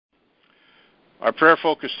Our prayer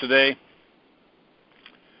focus today,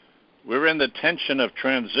 we're in the tension of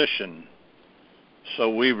transition,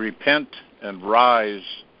 so we repent and rise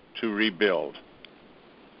to rebuild.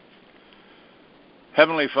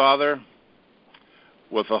 Heavenly Father,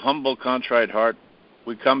 with a humble, contrite heart,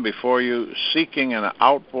 we come before you seeking an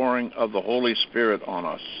outpouring of the Holy Spirit on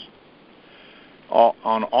us,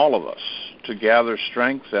 on all of us, to gather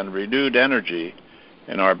strength and renewed energy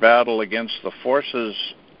in our battle against the forces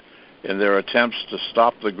in their attempts to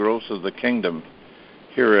stop the growth of the kingdom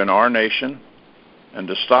here in our nation and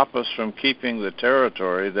to stop us from keeping the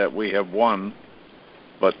territory that we have won,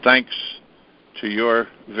 but thanks to your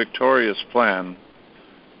victorious plan,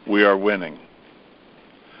 we are winning.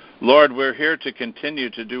 Lord, we're here to continue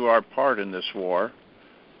to do our part in this war,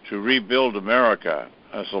 to rebuild America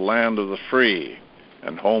as a land of the free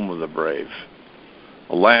and home of the brave,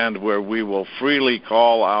 a land where we will freely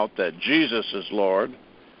call out that Jesus is Lord,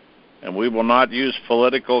 and we will not use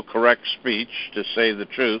political correct speech to say the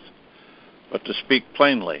truth, but to speak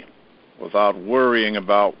plainly without worrying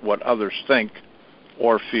about what others think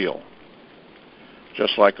or feel.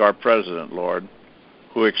 Just like our president, Lord,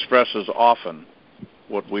 who expresses often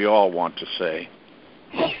what we all want to say.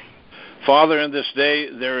 Father, in this day,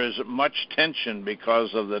 there is much tension because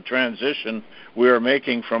of the transition we are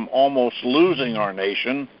making from almost losing our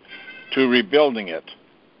nation to rebuilding it.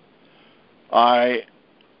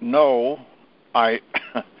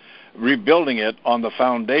 Rebuilding it on the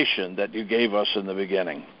foundation that you gave us in the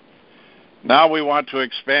beginning. Now we want to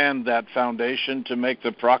expand that foundation to make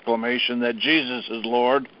the proclamation that Jesus is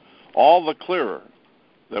Lord all the clearer,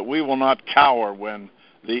 that we will not cower when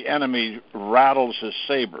the enemy rattles his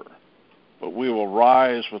saber, but we will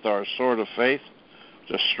rise with our sword of faith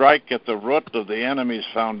to strike at the root of the enemy's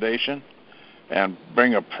foundation and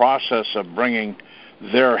bring a process of bringing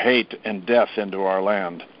their hate and death into our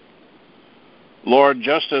land. Lord,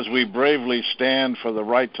 just as we bravely stand for the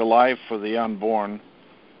right to life for the unborn,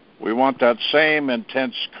 we want that same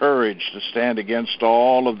intense courage to stand against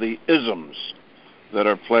all of the isms that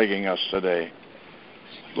are plaguing us today.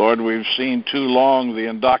 Lord, we've seen too long the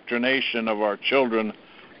indoctrination of our children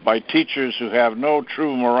by teachers who have no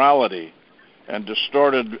true morality and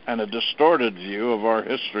a distorted view of our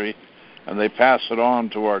history, and they pass it on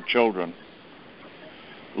to our children.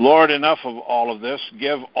 Lord, enough of all of this.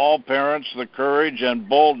 Give all parents the courage and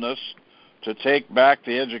boldness to take back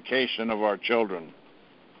the education of our children.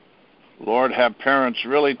 Lord, have parents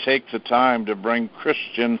really take the time to bring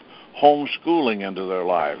Christian homeschooling into their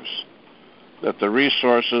lives, that the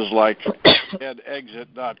resources like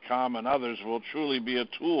edexit.com and others will truly be a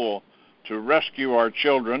tool to rescue our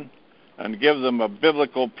children and give them a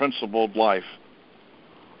biblical principled life.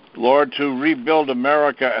 Lord, to rebuild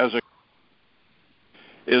America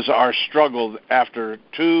is our struggle after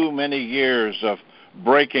too many years of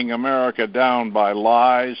breaking America down by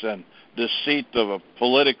lies and deceit of a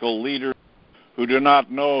political leader who do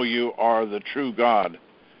not know you are the true God.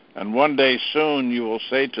 And one day soon you will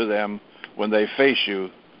say to them when they face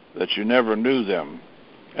you that you never knew them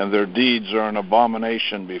and their deeds are an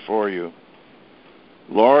abomination before you.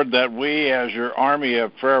 Lord, that we as your army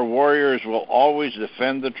of prayer warriors will always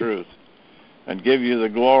defend the truth and give you the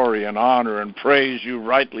glory and honor and praise you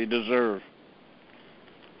rightly deserve.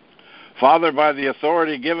 Father, by the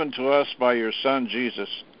authority given to us by your Son, Jesus,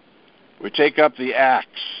 we take up the axe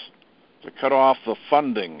to cut off the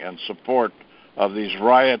funding and support of these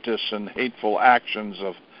riotous and hateful actions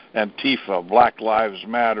of Antifa, Black Lives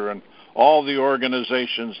Matter, and all the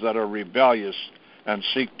organizations that are rebellious and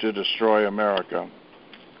seek to destroy America.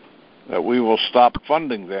 That we will stop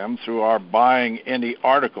funding them through our buying any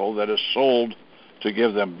article that is sold to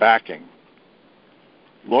give them backing.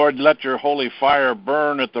 Lord, let your holy fire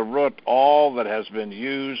burn at the root all that has been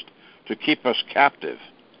used to keep us captive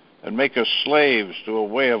and make us slaves to a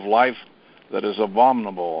way of life that is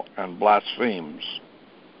abominable and blasphemes.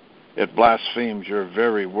 It blasphemes your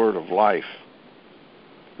very word of life.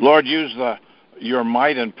 Lord, use your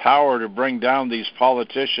might and power to bring down these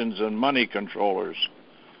politicians and money controllers.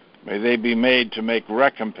 May they be made to make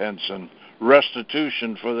recompense and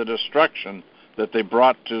restitution for the destruction that they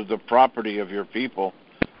brought to the property of your people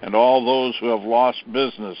and all those who have lost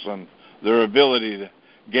business and their ability to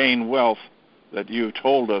gain wealth that you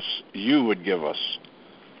told us you would give us,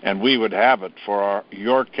 and we would have it for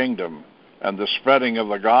your kingdom and the spreading of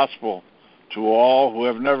the gospel to all who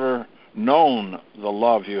have never known the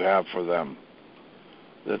love you have for them,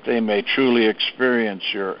 that they may truly experience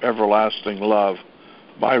your everlasting love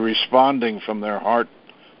by responding from their heart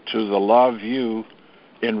to the love you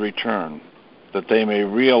in return, that they may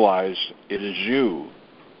realize it is you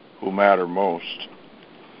who matter most.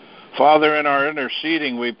 Father, in our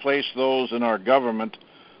interceding, we place those in our government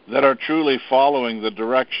that are truly following the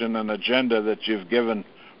direction and agenda that you've given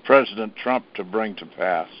President Trump to bring to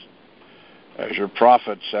pass. As your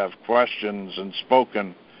prophets have questioned and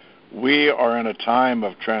spoken, we are in a time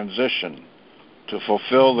of transition to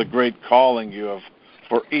fulfill the great calling you have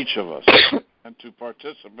for each of us and to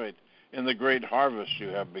participate in the great harvest you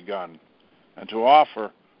have begun, and to offer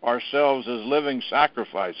ourselves as living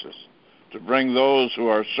sacrifices to bring those who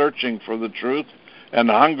are searching for the truth and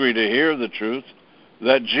hungry to hear the truth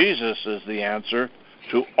that Jesus is the answer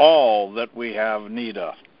to all that we have need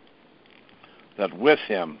of, that with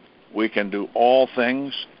him we can do all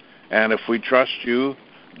things, and if we trust you,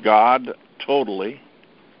 God, totally,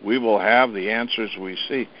 we will have the answers we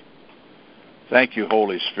seek. Thank you,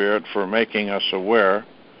 Holy Spirit, for making us aware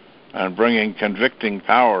and bringing convicting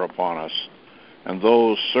power upon us and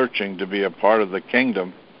those searching to be a part of the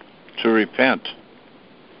kingdom to repent,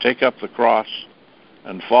 take up the cross,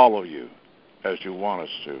 and follow you as you want us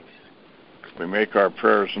to. We make our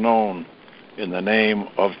prayers known in the name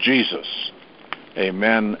of Jesus.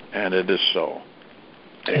 Amen, and it is so.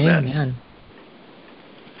 Amen. Amen.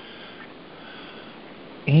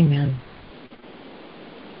 Amen.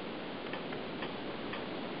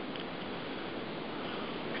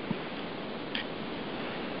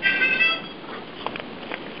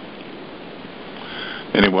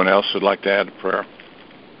 Anyone else would like to add a prayer?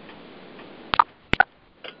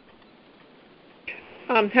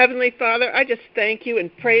 Heavenly Father, I just thank you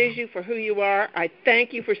and praise you for who you are. I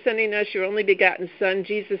thank you for sending us your only begotten Son,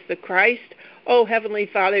 Jesus the Christ. Oh, Heavenly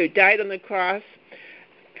Father, who died on the cross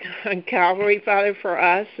on Calvary, Father, for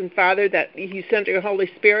us. And, Father, that you sent your Holy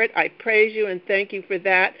Spirit. I praise you and thank you for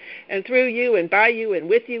that. And through you and by you and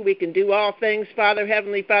with you, we can do all things, Father.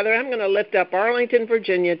 Heavenly Father, I'm going to lift up Arlington,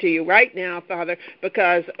 Virginia to you right now, Father,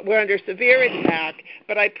 because we're under severe attack.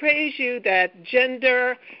 But I praise you that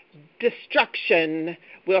gender destruction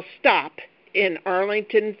will stop in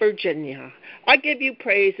Arlington, Virginia. I give you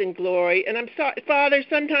praise and glory, and I'm sorry, Father,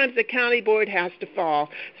 sometimes the county board has to fall.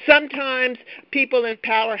 Sometimes people in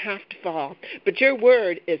power have to fall, but your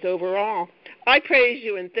word is over all. I praise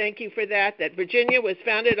you and thank you for that Virginia was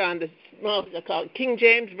founded on the King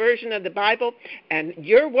James Version of the Bible, and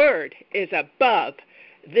your word is above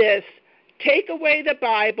this. Take away the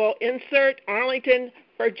Bible, insert Arlington,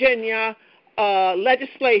 Virginia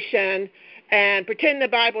legislation, and pretend the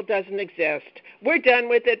Bible doesn't exist. We're done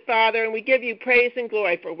with it, Father, and we give you praise and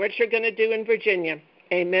glory for what you're going to do in Virginia.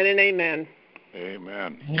 Amen and amen.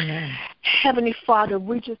 Amen. Amen. Heavenly Father,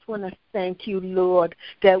 we just want to thank you, Lord,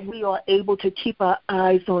 that we are able to keep our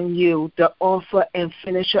eyes on you, the author and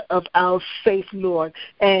finisher of our faith, Lord.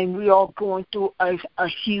 And we are going through a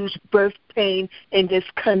huge birth pain in this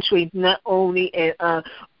country, not only in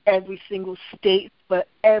every single state, but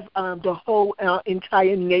the whole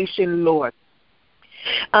entire nation, Lord.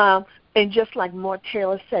 And just like Mark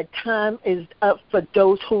Taylor said, time is up for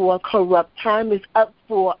those who are corrupt. Time is up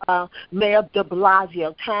for Mayor de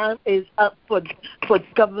Blasio. Time is up for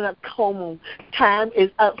Governor Cuomo. Time is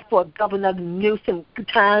up for Governor Newsom.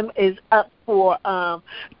 Time is up for all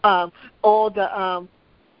the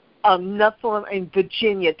Nephilim in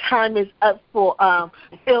Virginia. Time is up for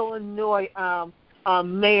Illinois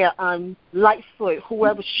Mayor Lightfoot,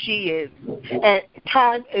 whoever she is. And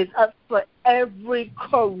time is up for every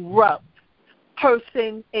corrupt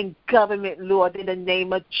person in government, Lord, in the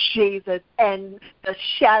name of Jesus, and the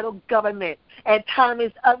shadow government. And time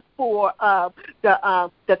is up for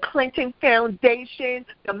the Clinton Foundation,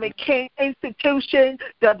 the McCain Institution,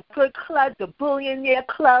 the Good Club, the Billionaire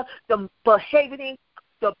Club, the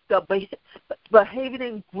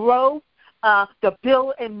Behaving Grove, the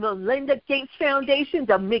Bill and Melinda Gates Foundation,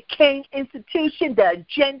 the McCain Institution, the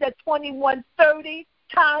Agenda 2130.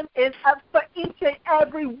 Time is up for each and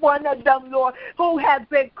every one of them, Lord, who have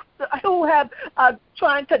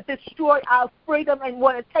trying to destroy our freedom and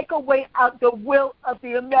want to take away out the will of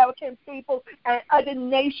the American people and other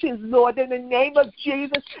nations, Lord, in the name of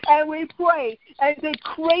Jesus. And we pray and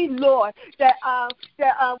decree, Lord, that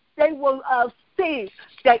they will see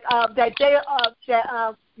that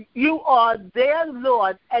you are their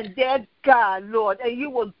Lord and their God, Lord, and you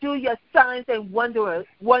will do your signs and wonders,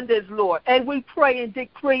 Lord. And we pray and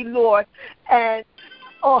decree, Lord, and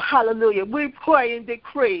oh, hallelujah. We pray and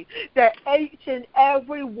decree that each and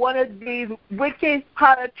every one of these wicked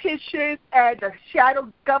politicians and the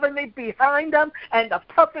shadow government behind them and the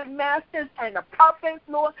puppet masters and the puppets,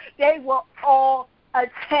 Lord, they will all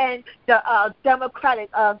attend the Democratic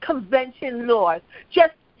convention, Lord,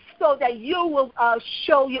 just so that you will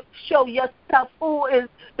show yourself who is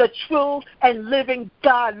the true and living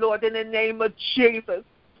God, Lord, in the name of Jesus.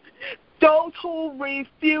 those who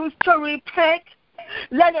refuse to repent,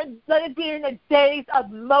 let it be in the days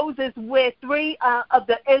of Moses where 3 of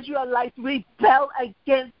the Israelites rebelled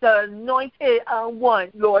against the anointed one,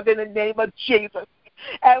 Lord, in the name of Jesus.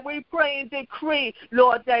 And we pray and decree,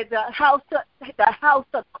 Lord, that the house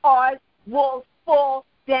of cards will fall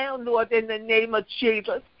down, Lord, in the name of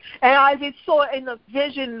Jesus. And I just saw in the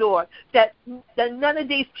vision, Lord, that none of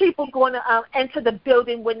these people going to enter the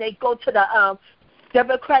building when they go to the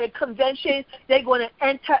Democratic Convention. They're going to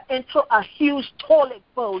enter into a huge toilet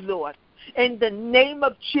bowl, Lord. In the name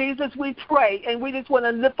of Jesus, we pray, and we just want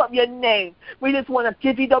to lift up your name. We just want to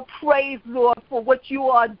give you the praise, Lord, for what you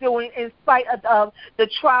are doing in spite of the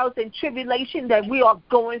trials and tribulation that we are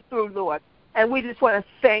going through, Lord. And we just want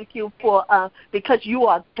to thank you for because you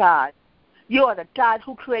are God. You are the God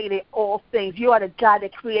who created all things. You are the God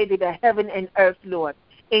that created the heaven and earth, Lord.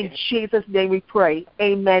 In Jesus' name we pray.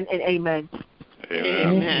 Amen and amen.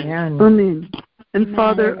 Amen. Amen. And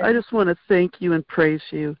Father, I just want to thank you and praise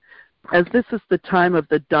you. As this is the time of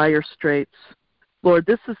the dire straits, Lord,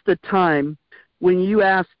 this is the time when you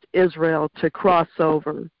asked Israel to cross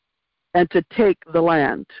over and to take the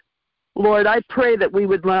land. Lord, I pray that we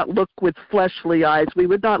would not look with fleshly eyes. We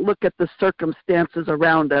would not look at the circumstances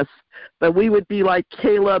around us, but we would be like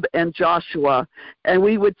Caleb and Joshua, and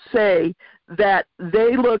we would say that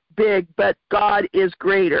they look big, but God is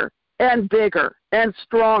greater and bigger and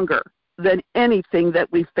stronger than anything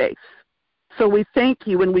that we face. So we thank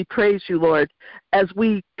you and we praise you, Lord, as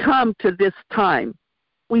we come to this time.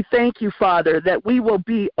 We thank you, Father, that we will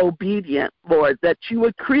be obedient, Lord, that you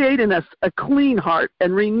would create in us a clean heart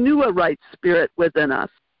and renew a right spirit within us,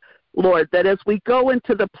 Lord, that as we go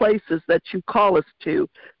into the places that you call us to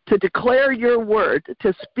declare your word,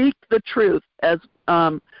 to speak the truth, as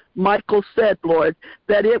Michael said, Lord,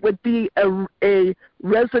 that it would be a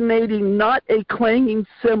resonating, not a clanging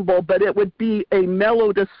cymbal, but it would be a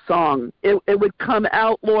melodious song. It would come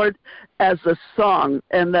out, Lord, as a song,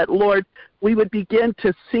 and that, Lord, we would begin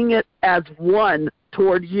to sing it as one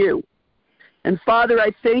toward you. And Father,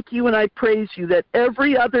 I thank you and I praise you that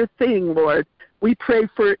every other thing, Lord, we pray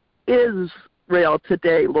for Israel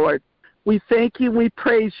today, Lord. We thank you and we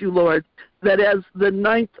praise you, Lord, that as the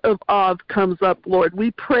 9th of Av comes up, Lord, we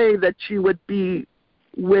pray that you would be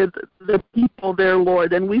with the people there,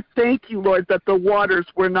 Lord. And we thank you, Lord, that the waters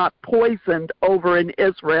were not poisoned over in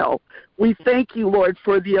Israel. We thank you, Lord,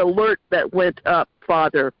 for the alert that went up,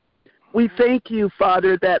 Father. We thank you,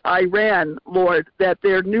 Father, that Iran, Lord, that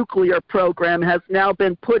their nuclear program has now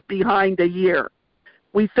been put behind a year.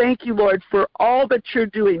 We thank you, Lord, for all that you're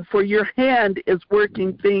doing, for your hand is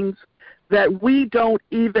working things that we don't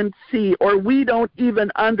even see or we don't even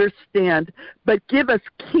understand. But give us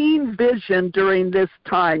keen vision during this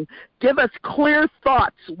time. Give us clear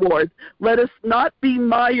thoughts, Lord. Let us not be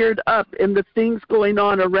mired up in the things going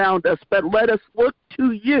on around us, but let us look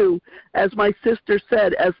to you, as my sister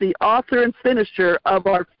said, as the author and finisher of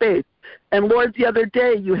our faith. And Lord, the other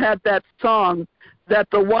day you had that song that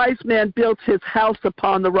the wise man built his house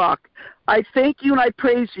upon the rock. I thank you and I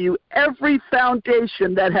praise you. Every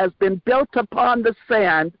foundation that has been built upon the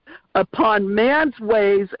sand, upon man's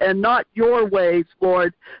ways and not your ways,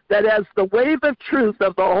 Lord, that as the wave of truth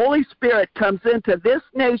of the Holy Spirit comes into this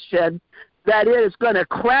nation, that it is going to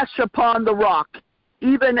crash upon the rock,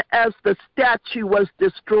 even as the statue was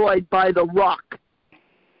destroyed by the rock.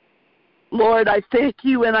 Lord, I thank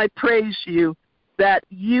you and I praise you that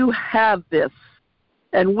you have this.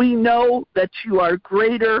 And we know that you are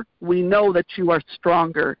greater. We know that you are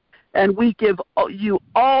stronger. And we give you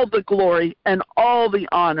all the glory and all the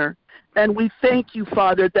honor. And we thank you,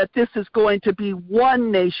 Father, that this is going to be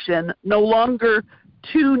one nation, no longer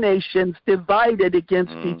two nations divided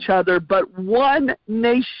against each other, but one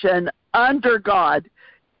nation under God,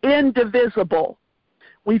 indivisible.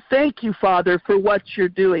 We thank you, Father, for what you're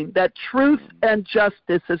doing, that truth and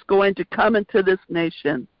justice is going to come into this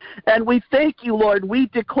nation. And we thank you, Lord. We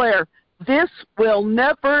declare this will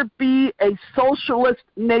never be a socialist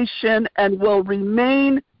nation and will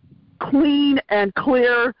remain clean and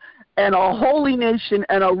clear and a holy nation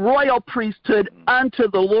and a royal priesthood unto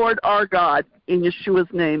the Lord our God. In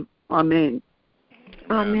Yeshua's name, amen.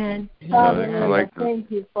 Amen. Hallelujah.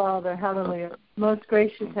 Thank you, Father. Hallelujah. Most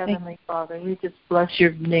gracious Heavenly Father, we just bless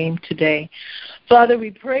your name today. Father, we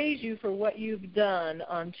praise you for what you've done.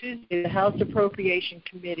 On Tuesday, the House Appropriation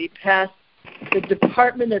Committee passed the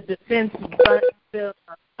Department of Defense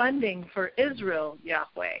funding for Israel,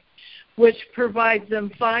 Yahweh, which provides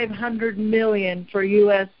them $500 million for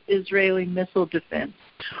U.S.-Israeli missile defense.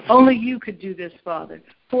 Only you could do this, Father.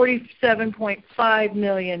 $47.5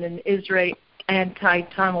 million in Israel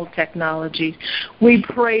anti-tunnel technologies. We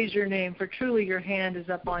praise your name, for truly your hand is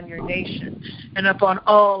upon your nation and upon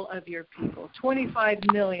all of your people. 25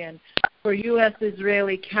 million for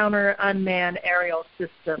U.S.-Israeli counter-unmanned aerial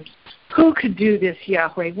systems. Who could do this,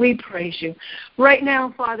 Yahweh? We praise you. Right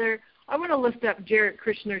now, Father, I want to lift up Jared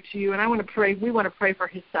Kushner to you, and we want to pray for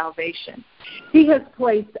his salvation. He has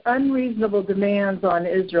placed unreasonable demands on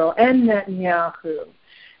Israel and Netanyahu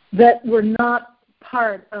that were not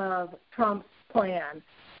part of Trump's plan.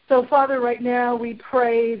 So, Father, right now we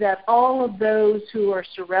pray that all of those who are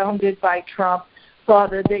surrounded by Trump,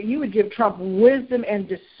 Father, that you would give Trump wisdom and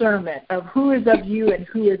discernment of who is of you and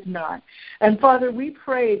who is not. And, Father, we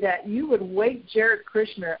pray that you would wake Jared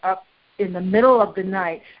Kushner up in the middle of the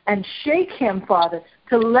night and shake him, Father,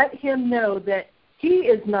 to let him know that he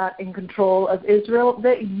is not in control of Israel,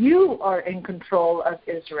 that you are in control of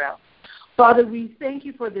Israel. Father, we thank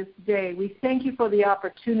you for this day. We thank you for the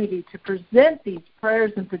opportunity to present these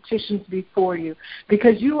prayers and petitions before you,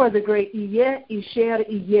 because you are the great Iyeh, Isher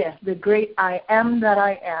Iyeh, the great I am that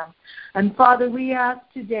I am. And Father, we ask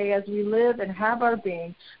today, as we live and have our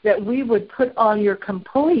being, that we would put on your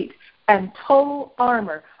complete and total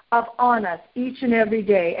armor up on us each and every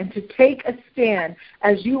day, and to take a stand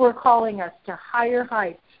as you are calling us to higher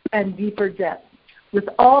heights and deeper depths. With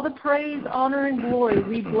all the praise, honor, and glory,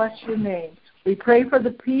 we bless your name. We pray for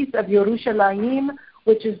the peace of Yerushalayim,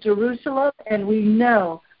 which is Jerusalem, and we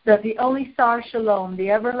know that the only Sar Shalom, the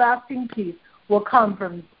everlasting peace, will come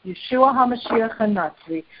from Yeshua HaMashiach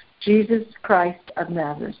HaNatzri, Jesus Christ of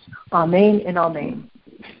Nazareth. Amen and amen.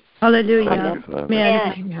 Hallelujah.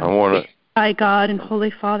 Amen. I want to. By God and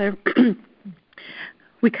Holy Father,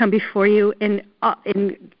 we come before you in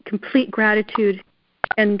complete gratitude,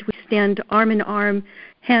 and we stand arm in arm,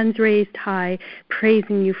 hands raised high,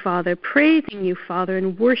 praising you, Father,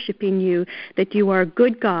 and worshiping you, that you are a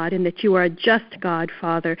good God and that you are a just God,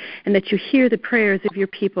 Father, and that you hear the prayers of your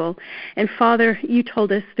people. And Father, you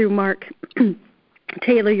told us through Mark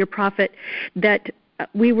Taylor, your prophet, that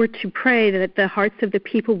we were to pray that the hearts of the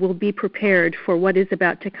people will be prepared for what is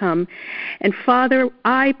about to come. And Father,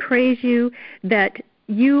 I praise you that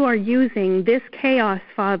you are using this chaos,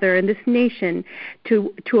 Father, and this nation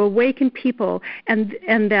to awaken people, and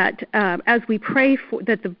that as we pray for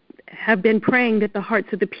that have been praying that the hearts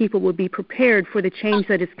of the people will be prepared for the change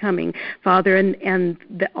that is coming, Father, and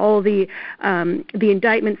all the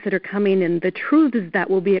indictments that are coming and the truths that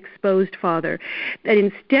will be exposed, Father, that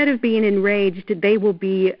instead of being enraged, they will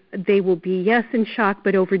be yes, in shock,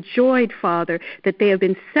 but overjoyed, Father, that they have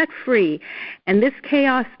been set free. And this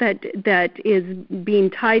chaos that is being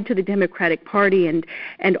tied to the Democratic Party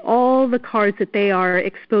and all the cards that they are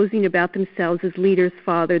exposing about themselves as leaders,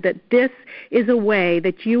 Father, that this is a way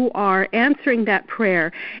that you are answering that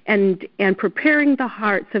prayer and preparing the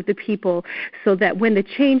hearts of the people so that when the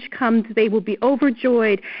change comes, they will be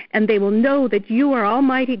overjoyed and they will know that you are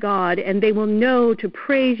Almighty God, and they will know to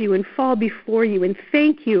praise you and fall before you and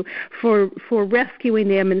thank you for rescuing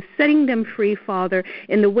them and setting them free, Father,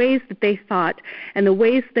 in the ways that they thought and the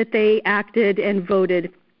ways that they acted and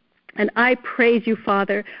voted. And I praise you,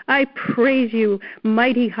 Father. I praise you,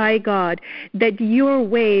 mighty high God, that your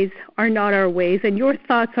ways are not our ways and your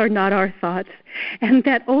thoughts are not our thoughts, and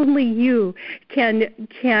that only you can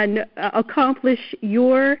accomplish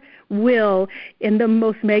your will in the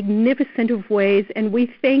most magnificent of ways. And we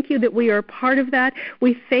thank you that we are a part of that.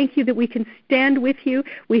 We thank you that we can stand with you.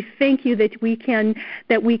 We thank you that we can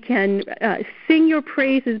sing your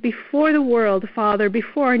praises before the world, Father,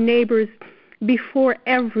 before our neighbors, before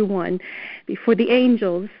everyone, before the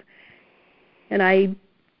angels. And I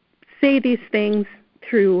say these things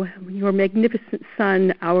through your magnificent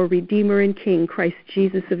Son, our Redeemer and King, Christ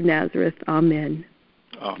Jesus of Nazareth. Amen.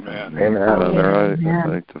 Amen. Amen. I'd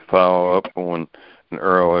like to follow up on an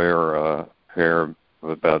earlier prayer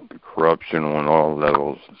about the corruption on all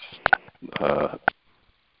levels,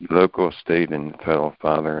 local, state, and federal,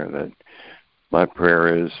 Father. That my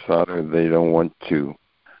prayer is, Father, they don't want to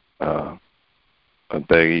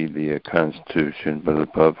obey the Constitution, but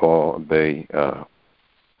above all, obey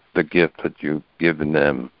the gift that you've given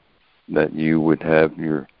them, that you would have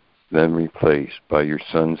them replaced by your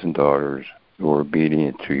sons and daughters who are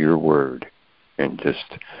obedient to your word, and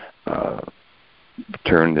just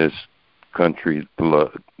turn this country's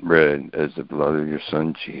blood red as the blood of your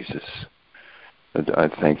Son, Jesus. I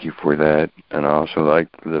thank you for that, and I also like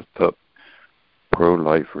to lift up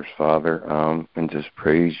pro-lifers, Father, and just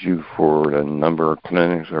praise you for the number of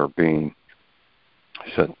clinics that are being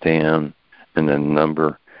shut down and the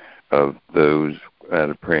number of those at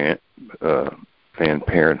a Planned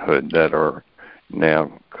Parenthood that are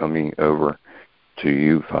now coming over to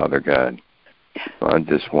you, Father God. I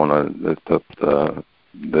just want to lift up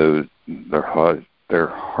their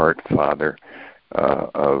heart, Father,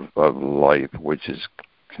 of life, which is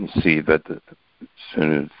conceived as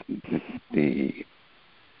soon as the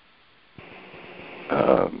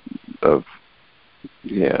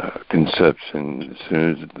conception, as soon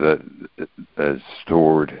as that is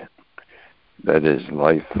stored, that is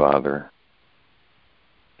life, Father.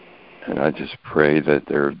 And I just pray that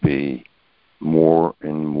there would be more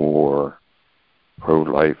and more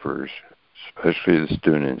pro-lifers, especially the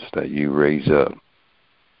students that you raise up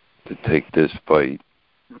to take this fight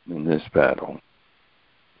in this battle.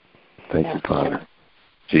 Thank you, Father. In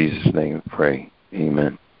Jesus' name we pray.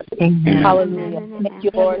 Amen. Amen. Hallelujah. Thank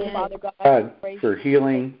you, Lord. Father God, for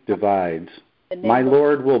healing divides. My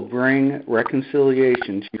Lord will bring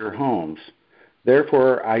reconciliation to your homes.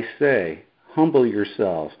 Therefore I say, humble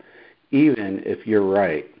yourselves, even if you're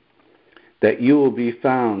right, that you will be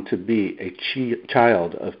found to be a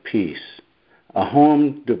child of peace. A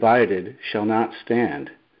home divided shall not stand.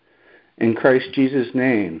 In Christ Jesus'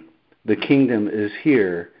 name, the kingdom is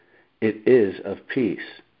here. It is of peace.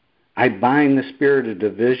 I bind the spirit of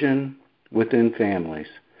division within families.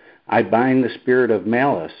 I bind the spirit of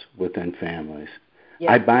malice within families. Yes.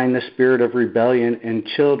 I bind the spirit of rebellion in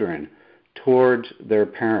children towards their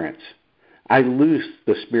parents. I loose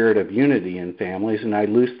the spirit of unity in families, and I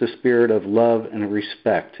loose the spirit of love and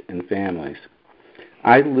respect in families.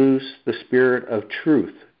 I loose the spirit of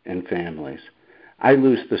truth in families. I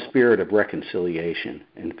loose the spirit of reconciliation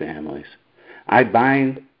in families. I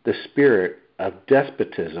bind the spirit of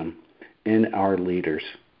despotism in our leaders.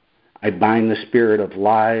 I bind the spirit of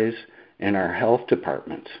lies in our health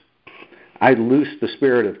departments. I loose the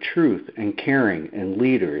spirit of truth and caring in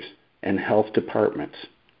leaders and health departments.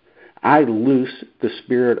 I loose the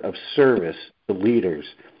spirit of service to leaders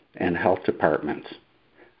and health departments.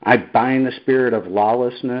 I bind the spirit of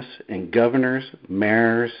lawlessness in governors,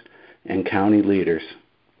 mayors, and county leaders.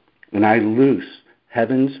 And I loose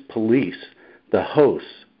heaven's police, the hosts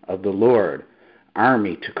of the Lord,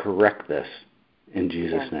 army to correct this. In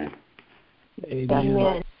Jesus' name.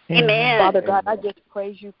 Amen. Amen. Father God, I just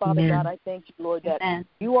praise you, Father God. I thank you, Lord, that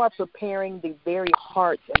you are preparing the very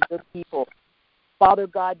hearts of your people. Father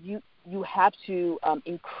God, you have to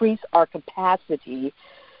increase our capacity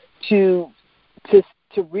to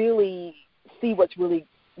really see what's really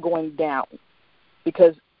going down,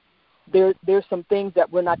 because there's some things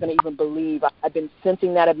that we're not going to even believe. I've been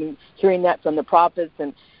sensing that. I've been hearing that from the prophets,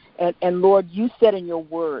 and Lord, you said in your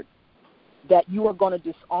word that you are going to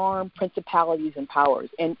disarm principalities and powers,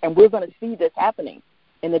 and we're going to see this happening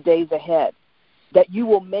in the days ahead, that you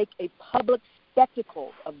will make a public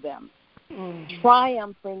spectacle of them,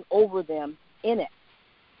 triumphing over them in it.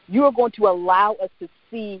 You are going to allow us to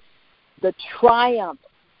see the triumph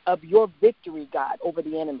of your victory, God, over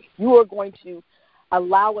the enemy. You are going to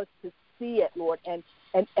allow us to see it, Lord, and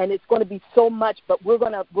it's going to be so much, but we're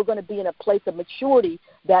going to be in a place of maturity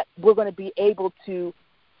that we're going to be able to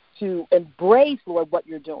embrace, Lord, what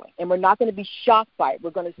you're doing, and we're not going to be shocked by it.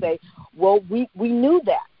 We're going to say, well, we knew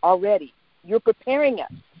that already. You're preparing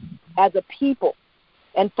us as a people.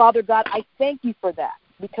 And Father God, I thank you for that,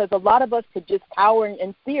 because a lot of us could just cower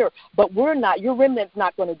in fear, but we're not. Your remnant's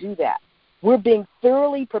not going to do that. We're being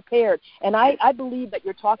thoroughly prepared. And I believe that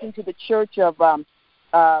you're talking to the church of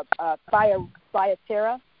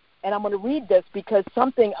Thyatira, and I'm going to read this because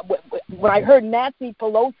when I heard Nancy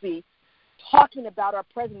Pelosi talking about our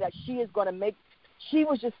president, that she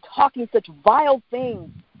was just talking such vile things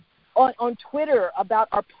on Twitter about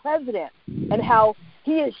our president, and how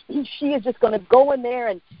she is just going to go in there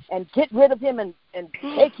and get rid of him and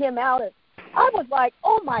take him out. And I was like,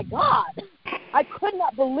 oh my God, I could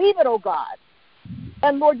not believe it, oh God.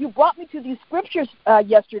 And Lord, you brought me to these scriptures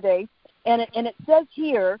yesterday, and it says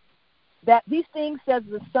here that these things says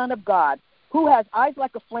the Son of God, who has eyes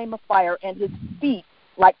like a flame of fire and his feet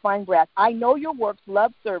like fine brass. I know your works,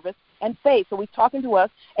 love, service, and faith. So he's talking to us,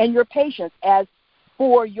 and your patience, as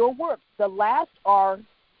for your works. The last are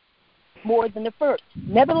more than the first.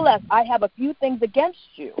 Nevertheless, I have a few things against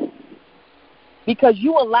you, because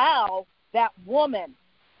you allow that woman,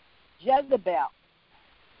 Jezebel,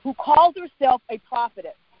 who calls herself a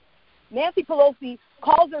prophetess. Nancy Pelosi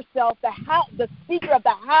calls herself the Speaker of the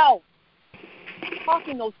House,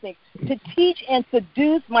 talking those things, to teach and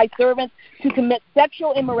seduce my servants to commit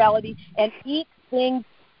sexual immorality and eat things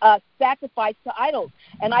sacrificed to idols.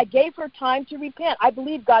 And I gave her time to repent. I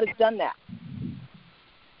believe God has done that,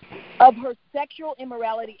 of her sexual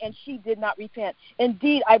immorality, and she did not repent.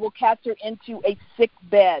 Indeed, I will cast her into a sick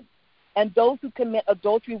bed, and those who commit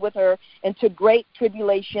adultery with her into great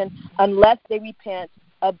tribulation, unless they repent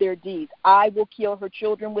of their deeds. I will kill her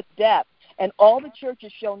children with death, and all the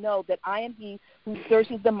churches shall know that I am he who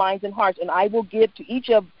searches the minds and hearts, and I will give to each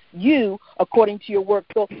of you according to your work.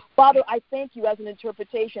 So, Father, I thank you as an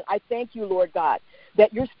interpretation. I thank you, Lord God,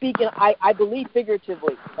 that you're speaking, I believe,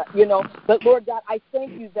 figuratively, But, Lord God, I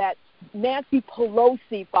thank you that Nancy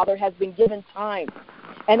Pelosi, Father, has been given time.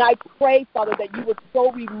 And I pray, Father, that you would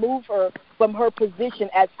so remove her from her position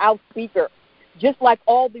as House Speaker, just like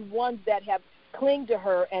all the ones that have clinged to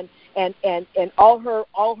her and all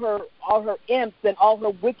her imps and all her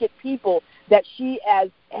wicked people that she has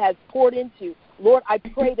poured into. Lord, I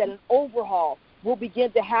pray that an overhaul will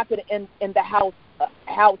begin to happen in the house,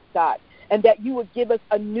 God, and that you would give us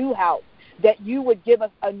a new house, that you would give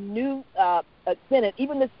us a new Senate,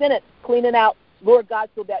 even the Senate cleaning out, Lord God,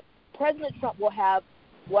 so that President Trump will have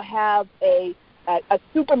a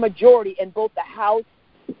super majority in both the House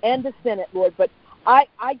and the Senate, Lord. But I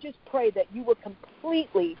just pray that you would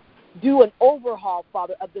completely do an overhaul,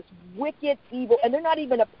 Father, of this wicked evil. And they're not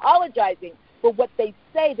even apologizing for what they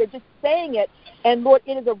say. They're just saying it. And, Lord,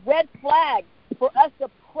 it is a red flag for us to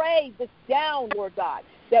pray this down, Lord God,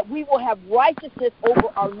 that we will have righteousness over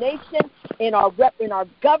our nation, in our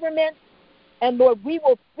government. And, Lord, we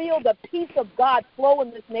will feel the peace of God flow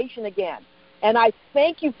in this nation again. And I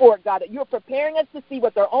thank you for it, God, that you're preparing us to see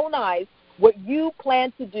with our own eyes what you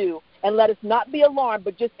plan to do. And let us not be alarmed,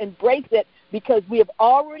 but just embrace it, because you have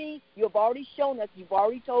already shown us, you've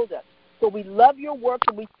already told us. So we love your work,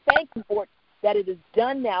 and we thank you for it, that it is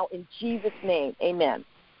done now in Jesus' name. Amen.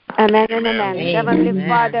 Amen and amen. Heavenly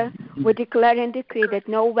Father, we declare and decree that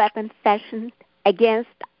no weapon fashioned against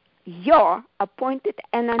your appointed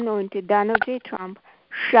and anointed Donald J. Trump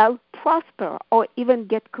shall prosper or even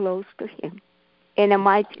get close to him. In the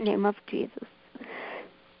mighty name of Jesus.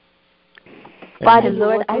 Father,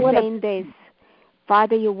 Lord, I'm saying this.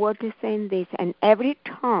 Father, your word is saying this, and every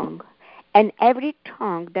tongue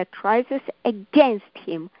that rises against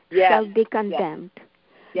him shall be condemned.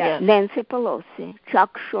 Yes. Nancy Pelosi,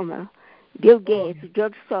 Chuck Schumer, Bill Gates,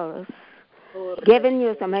 George Soros, Gavin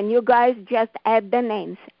Newsom, and you guys just add the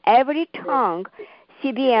names. Every tongue,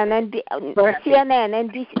 CNN,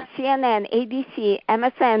 ABC,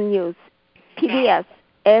 MSN News, PBS,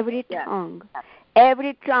 every tongue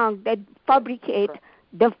that fabricate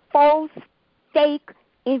the false, fake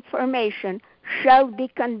information shall be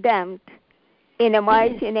condemned in the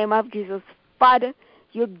mighty name of Jesus. Father,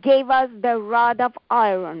 you gave us the rod of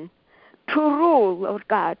iron to rule, Lord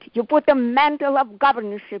God. You put the mantle of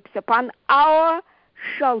governorships upon our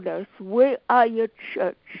shoulders. We are your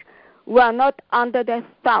church. We are not under the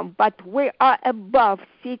thumb, but we are above,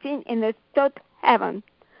 sitting in the third heaven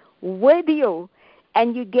with you.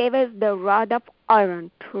 And you gave us the rod of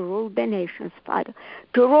iron to rule the nations, Father,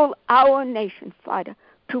 to rule our nation, Father,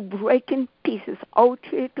 to break in pieces all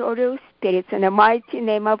territorial spirits in the mighty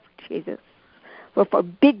name of Jesus. We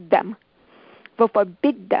forbid them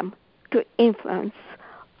to influence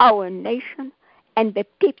our nation and the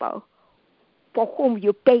people for whom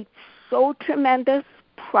you paid so tremendous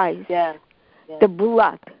price. The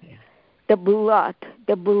blood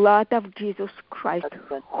of Jesus Christ.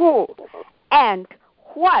 Who and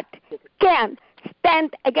what can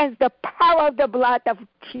stand against the power of the blood of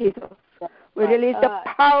Jesus? We release the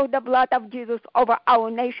power of the blood of Jesus over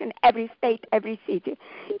our nation, every state, every city.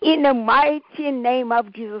 In the mighty name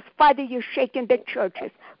of Jesus. Father, you're shaking the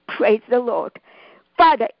churches. Praise the Lord.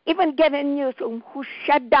 Father, even Gavin Newsom, who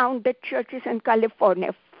shut down the churches in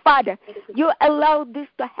California, Father, you allowed this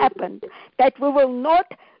to happen, that we will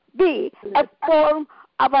not be a form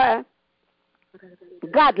of a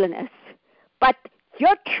godliness, but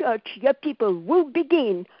your church, your people will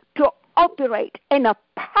begin to operate in the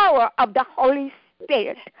power of the Holy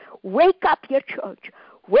Spirit. Wake up your church.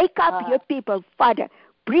 Wake up your people, Father.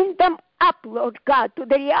 Bring them up, Lord God, to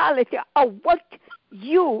the reality of what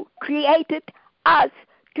you created us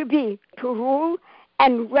to be, to rule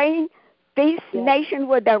and reign this nation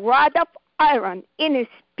with a rod of iron in a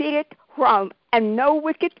spirit realm, and no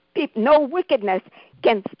wickedness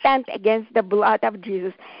can stand against the blood of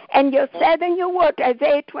Jesus. And you said in your word,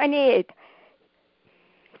 Isaiah 28,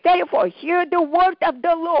 therefore, hear the word of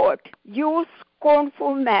the Lord, you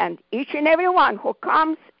scornful man, each and every one who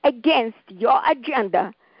comes against your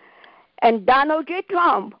agenda. And Donald J.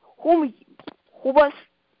 Trump, who was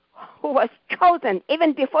chosen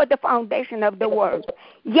even before the foundation of the world,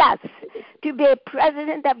 yes, to be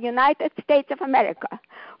president of the United States of America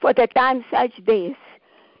for the time such this.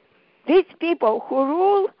 These people who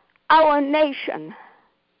rule our nation,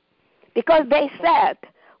 because they said,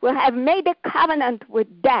 we have made a covenant with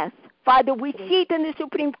death. Father, we see it in the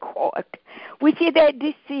Supreme Court. We see their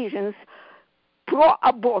decisions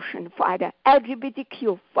pro-abortion, Father,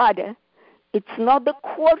 LGBTQ, Father. It's not the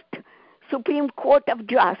court, Supreme Court of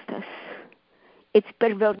Justice. It's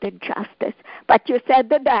perverted justice. But you said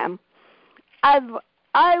to them,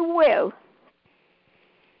 I will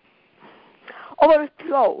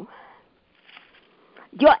overthrow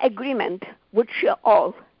your agreement with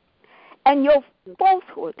Sheol, and your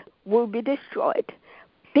falsehood will be destroyed,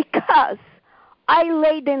 because I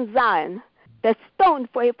laid in Zion the stone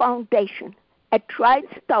for a foundation, a tried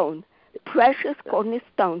stone, precious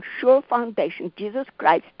cornerstone, sure foundation, Jesus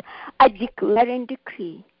Christ. I declare and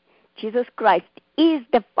decree, Jesus Christ is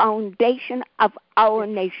the foundation of our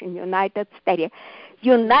nation, United States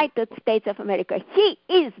of America. He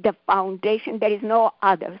is the foundation. There is no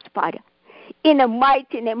other, Father. In the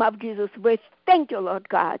mighty name of Jesus, we thank you, Lord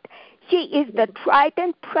God. He is the tried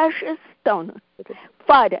and precious stone,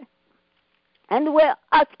 Father. And we're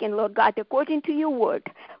asking, Lord God, according to your word,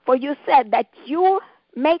 for you said that you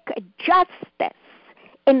make justice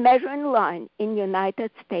a measuring line in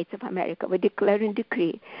United States of America. We declare and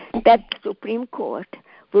decree that Supreme Court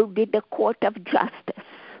will be the court of justice,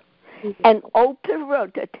 and all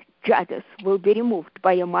perverted judges will be removed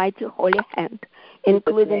by your mighty holy hand,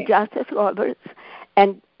 including Justice Roberts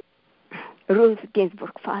and Ruth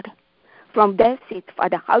Ginsburg, Father, from their seats,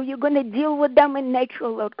 Father. How are you going to deal with them in nature,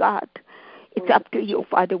 Lord God? It's up to you,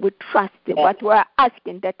 Father. We trust you, but we're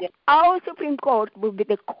asking that our Supreme Court will be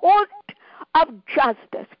the court of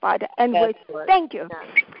justice, Father, and we thank you.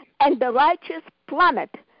 And the righteous plummet,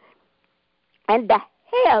 and the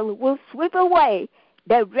hail will sweep away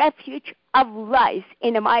the refuge of lies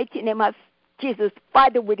in the mighty name of Jesus.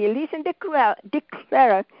 Father, we release and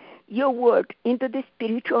declare your word into the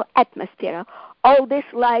spiritual atmosphere. All this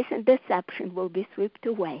lies and deception will be swept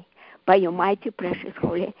away by your mighty, precious,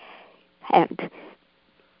 holy hand.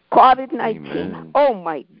 COVID-19, oh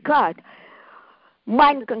my God,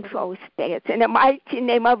 mind control spirits, in the mighty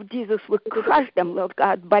name of Jesus, we crush them, Lord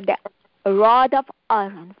God, by the rod of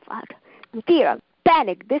iron, Father. Fear,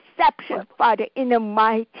 panic, deception, Father, in the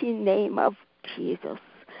mighty name of Jesus.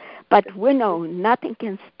 But we know nothing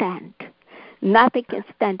can stand. Nothing can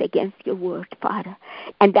stand against your word, Father.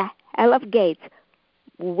 And the hell of gates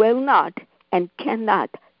will not and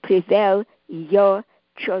cannot prevail your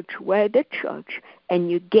church. We're the church,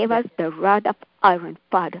 and you gave us the rod of iron,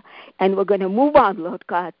 Father. And we're going to move on, Lord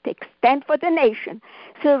God, to extend for the nation.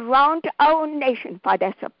 Surround our nation, Father,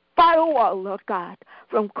 as a firewall, Lord God,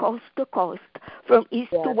 from coast to coast, from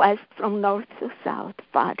east to west, from north to south,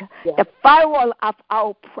 Father. The firewall of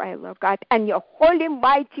our prayer, Lord God, and your holy,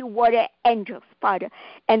 mighty warrior angels, Father.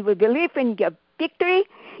 And we believe in your victory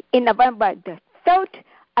in November the 3rd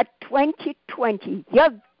of 2020. Your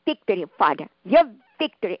victory, Father. Your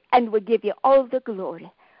victory. And we give you all the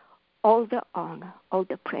glory, all the honor, all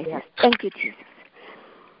the praise. Thank you, Jesus.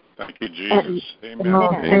 Thank you, Jesus.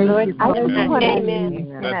 Amen.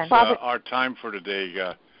 Amen. That's our time for today,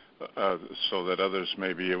 so that others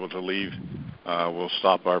may be able to leave. We'll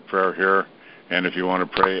stop our prayer here. And if you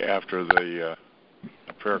want to pray after the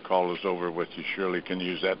prayer call is over with, you surely can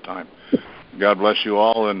use that time. God bless you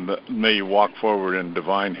all, and may you walk forward in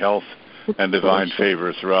divine health and divine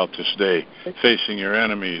favor throughout this day, facing your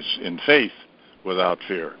enemies in faith without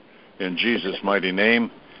fear. In Jesus' mighty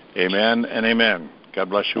name, amen and amen. God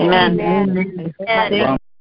bless you all. Amen.